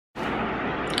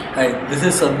Hi, this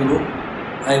is Sarguru.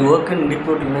 I work in Deep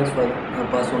Linux for the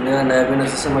past 1 year and I have been a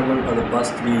system admin for the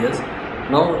past 3 years.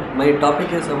 Now my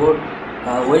topic is about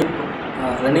why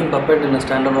running Puppet in a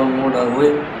standalone mode or why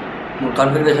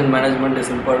configuration management is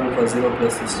important for zero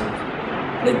plus systems.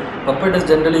 Like Puppet is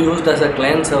generally used as a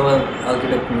client server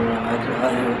architecture,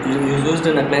 used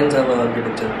in a client server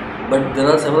architecture. But there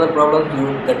are several problems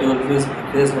that you will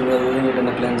face when you are using it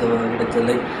in a client server architecture,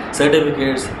 like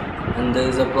certificates, and there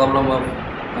is a problem of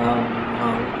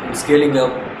scaling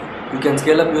up. You can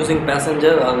scale up using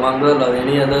Passenger or Mongrel or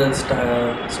any other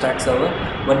stack server,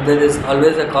 but there is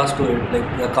always a cost to it,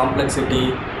 like the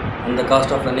complexity and the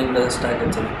cost of running the stack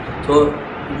itself. So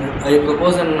I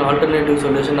propose an alternative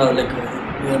solution, or like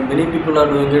many people are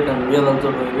doing it and we are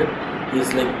also doing it,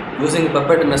 is like using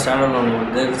Puppet in a standalone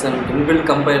mode. There is an inbuilt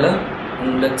compiler,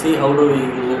 and let's see how do we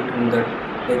use it in that.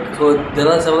 So there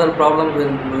are several problems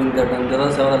in doing that, and there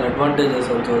are several advantages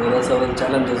also, there are several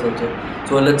challenges also.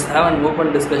 So let's have an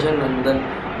open discussion, and then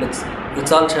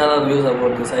let's all share our views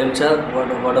about this. I will share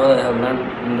whatever I have learned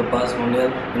in the past 1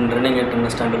 year in running it in a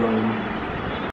standalone mode.